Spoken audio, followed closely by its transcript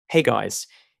Hey guys,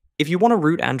 if you want to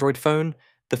root Android phone,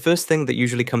 the first thing that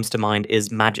usually comes to mind is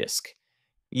Magisk.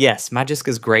 Yes, Magisk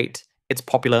is great, it's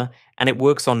popular, and it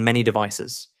works on many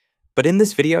devices. But in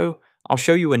this video, I'll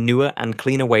show you a newer and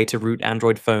cleaner way to root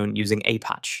Android phone using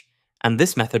APatch. And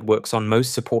this method works on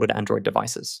most supported Android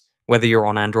devices, whether you're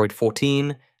on Android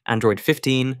 14, Android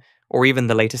 15, or even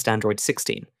the latest Android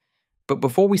 16. But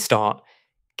before we start,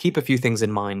 keep a few things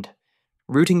in mind.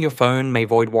 Rooting your phone may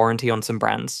void warranty on some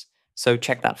brands, so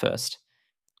check that first.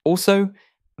 Also,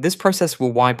 this process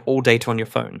will wipe all data on your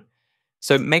phone,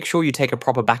 so make sure you take a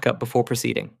proper backup before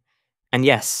proceeding. And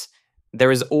yes, there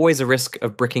is always a risk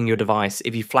of bricking your device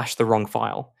if you flash the wrong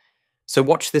file. So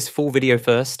watch this full video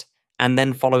first, and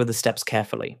then follow the steps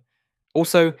carefully.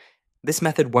 Also, this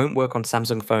method won't work on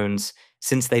Samsung phones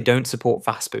since they don't support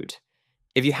Fastboot.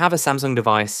 If you have a Samsung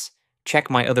device,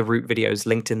 check my other root videos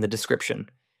linked in the description.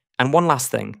 And one last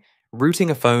thing,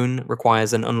 rooting a phone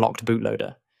requires an unlocked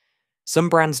bootloader. Some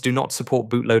brands do not support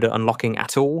bootloader unlocking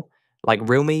at all, like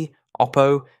Realme,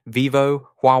 Oppo, Vivo,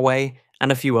 Huawei,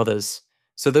 and a few others,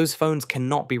 so those phones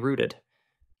cannot be rooted.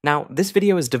 Now, this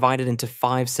video is divided into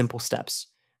 5 simple steps,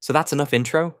 so that's enough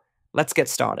intro, let's get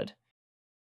started.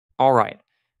 Alright,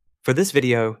 for this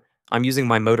video, I'm using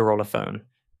my Motorola phone,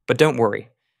 but don't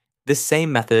worry, this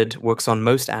same method works on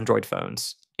most Android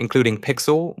phones, including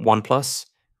Pixel, OnePlus,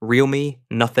 Realme,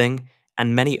 Nothing,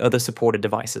 and many other supported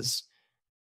devices.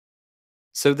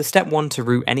 So the step 1 to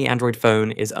root any Android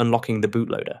phone is unlocking the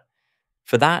bootloader.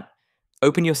 For that,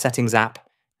 open your Settings app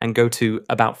and go to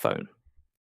About Phone.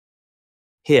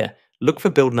 Here, look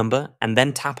for build number and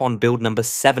then tap on build number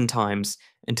 7 times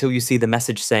until you see the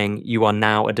message saying you are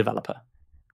now a developer.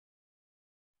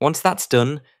 Once that's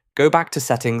done, go back to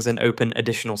Settings and open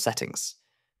Additional Settings.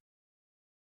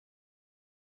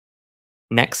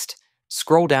 Next,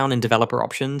 scroll down in Developer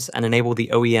Options and enable the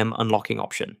OEM unlocking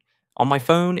option. On my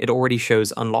phone, it already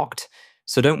shows unlocked,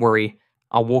 so don't worry,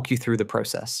 I'll walk you through the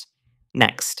process.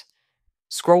 Next,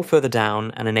 scroll further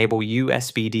down and enable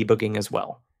USB debugging as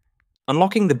well.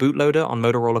 Unlocking the bootloader on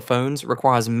Motorola phones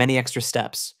requires many extra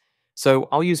steps, so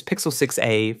I'll use Pixel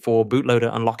 6a for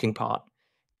bootloader unlocking part.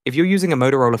 If you're using a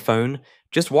Motorola phone,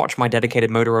 just watch my dedicated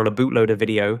Motorola bootloader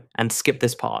video and skip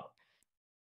this part.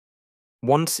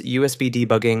 Once USB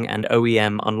debugging and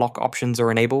OEM unlock options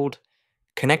are enabled,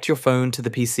 connect your phone to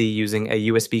the PC using a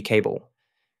USB cable.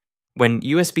 When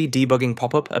USB debugging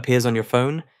pop-up appears on your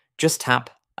phone, just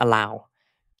tap Allow.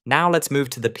 Now let's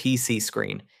move to the PC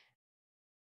screen.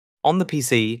 On the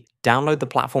PC, download the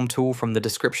platform tool from the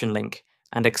description link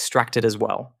and extract it as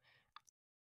well.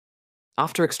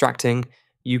 After extracting,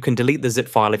 you can delete the zip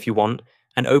file if you want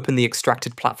and open the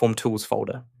extracted platform tools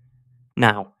folder.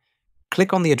 Now,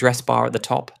 click on the address bar at the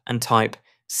top and type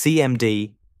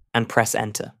cmd and press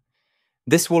enter.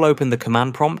 This will open the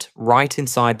command prompt right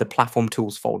inside the platform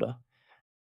tools folder.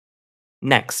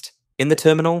 Next, in the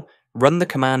terminal, run the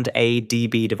command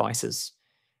ADB devices.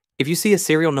 If you see a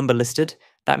serial number listed,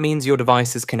 that means your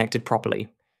device is connected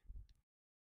properly.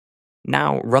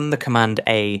 Now run the command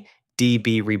A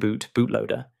DB reboot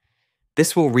bootloader.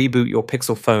 This will reboot your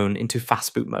Pixel phone into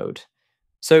Fastboot mode.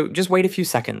 So just wait a few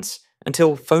seconds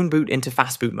until phone boot into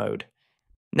Fastboot mode.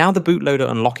 Now the bootloader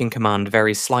unlocking command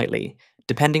varies slightly,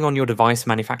 depending on your device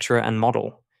manufacturer and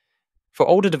model. For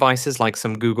older devices like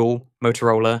some Google,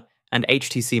 Motorola, and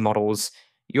HTC models,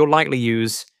 you'll likely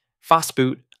use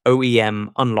Fastboot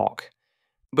OEM unlock.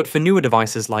 But for newer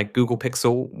devices like Google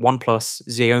Pixel, OnePlus,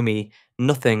 Xiaomi,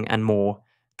 Nothing, and more,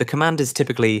 the command is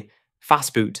typically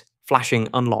Fastboot flashing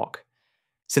unlock.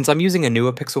 Since I'm using a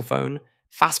newer Pixel phone,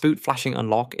 Fastboot flashing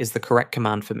unlock is the correct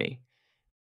command for me.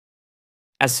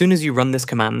 As soon as you run this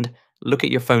command, look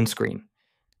at your phone screen.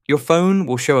 Your phone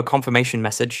will show a confirmation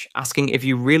message asking if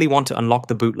you really want to unlock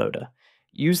the bootloader.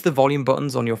 Use the volume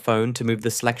buttons on your phone to move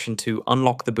the selection to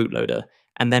unlock the bootloader,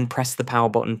 and then press the power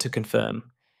button to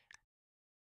confirm.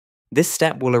 This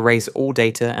step will erase all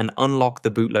data and unlock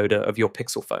the bootloader of your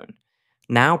Pixel phone.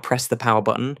 Now press the power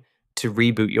button to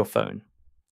reboot your phone.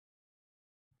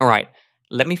 Alright,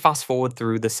 let me fast forward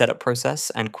through the setup process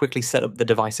and quickly set up the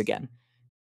device again.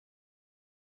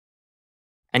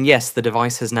 And yes, the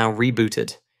device has now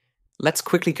rebooted. Let's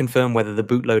quickly confirm whether the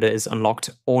bootloader is unlocked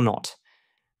or not.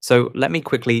 So let me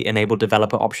quickly enable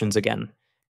developer options again.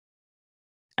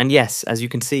 And yes, as you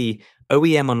can see,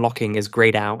 OEM unlocking is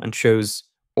grayed out and shows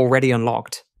already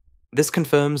unlocked. This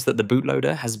confirms that the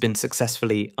bootloader has been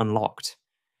successfully unlocked.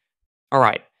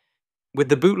 Alright, with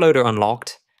the bootloader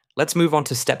unlocked, let's move on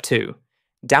to step 2,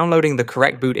 downloading the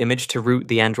correct boot image to root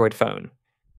the Android phone.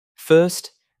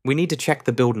 First, we need to check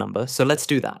the build number, so let's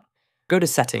do that. Go to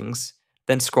Settings,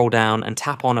 then scroll down and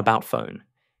tap on About Phone.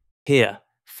 Here,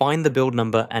 find the build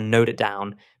number and note it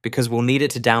down, because we'll need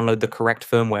it to download the correct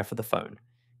firmware for the phone.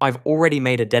 I've already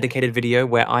made a dedicated video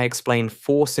where I explain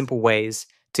 4 simple ways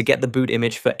to get the boot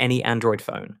image for any Android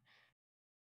phone.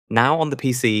 Now on the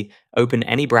PC, open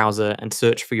any browser and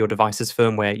search for your device's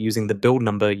firmware using the build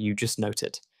number you just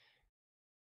noted.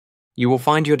 You will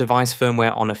find your device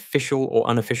firmware on official or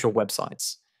unofficial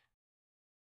websites.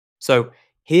 So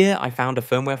here I found a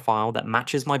firmware file that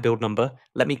matches my build number.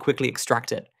 Let me quickly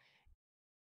extract it.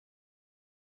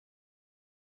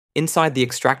 Inside the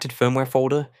extracted firmware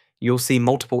folder, you'll see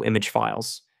multiple image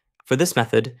files. For this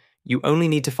method, you only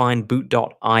need to find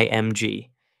Boot.img.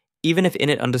 Even if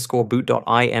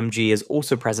init_boot.img is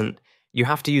also present, you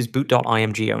have to use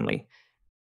Boot.img only.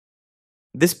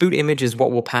 This boot image is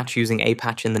what we'll patch using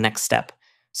APatch in the next step,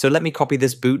 so let me copy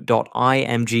this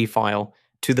boot.img file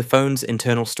to the phone's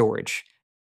internal storage.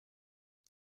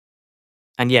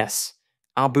 And yes,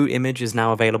 our boot image is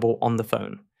now available on the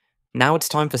phone. Now it's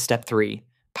time for step 3,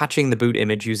 patching the boot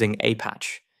image using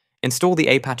APatch. Install the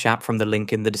APatch app from the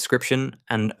link in the description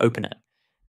and open it.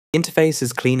 The interface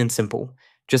is clean and simple.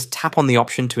 Just tap on the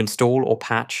option to install or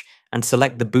patch and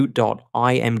select the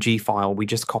boot.img file we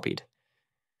just copied.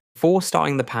 Before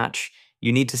starting the patch,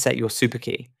 you need to set your super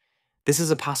key. This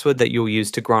is a password that you'll use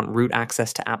to grant root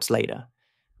access to apps later.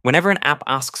 Whenever an app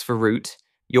asks for root,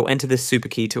 you'll enter this super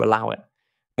key to allow it.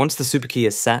 Once the super key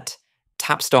is set,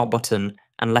 tap Start button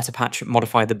and let APatch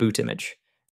modify the boot image.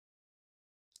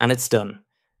 And it's done.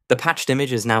 The patched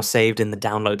image is now saved in the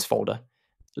Downloads folder.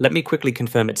 Let me quickly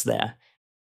confirm it's there.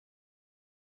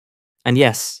 And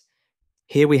yes,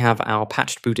 here we have our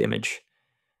patched boot image.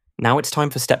 Now it's time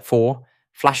for step 4,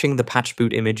 flashing the patched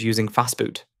boot image using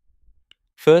Fastboot.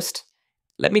 First,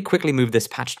 let me quickly move this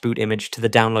patched boot image to the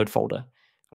download folder.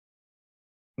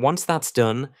 Once that's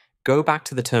done, go back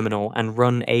to the terminal and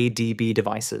run ADB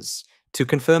devices to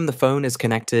confirm the phone is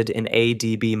connected in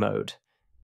ADB mode.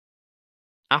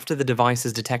 After the device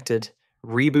is detected,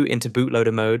 reboot into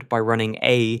bootloader mode by running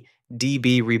a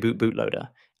db reboot bootloader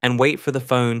and wait for the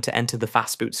phone to enter the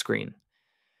Fastboot screen.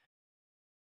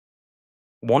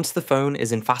 Once the phone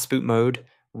is in Fastboot mode,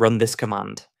 run this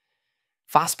command: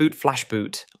 fastboot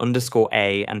flashboot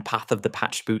 _a and path of the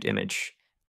patched boot image.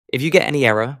 If you get any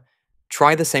error,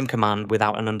 try the same command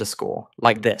without an underscore,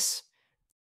 like this.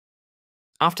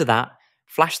 After that,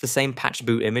 flash the same patched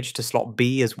boot image to slot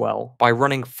B as well by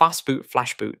running fastboot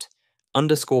flashboot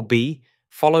 _b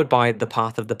followed by the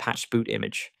path of the patched boot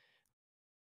image.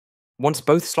 Once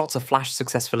both slots are flashed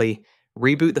successfully,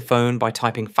 reboot the phone by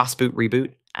typing fastboot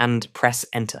reboot and press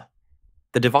enter.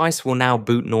 The device will now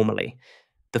boot normally.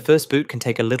 The first boot can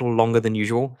take a little longer than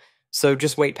usual, so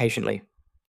just wait patiently.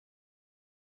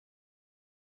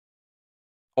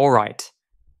 Alright,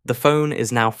 the phone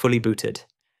is now fully booted.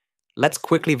 Let's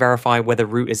quickly verify whether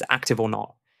root is active or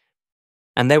not.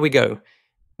 And there we go.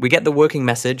 We get the working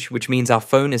message, which means our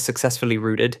phone is successfully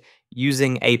rooted,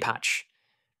 using APatch.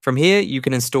 From here, you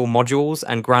can install modules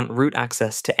and grant root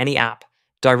access to any app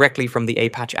directly from the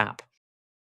APatch app.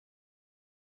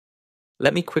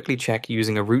 Let me quickly check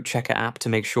using a root checker app to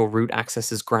make sure root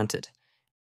access is granted.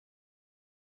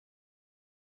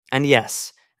 And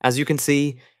yes, as you can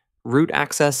see, root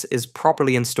access is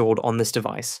properly installed on this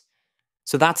device.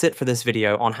 So that's it for this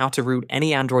video on how to root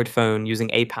any Android phone using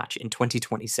APatch in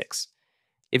 2026.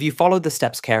 If you followed the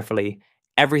steps carefully,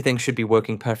 everything should be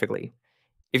working perfectly.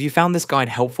 If you found this guide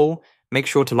helpful, make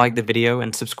sure to like the video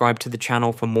and subscribe to the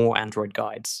channel for more Android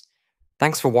guides.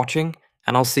 Thanks for watching,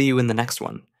 and I'll see you in the next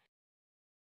one.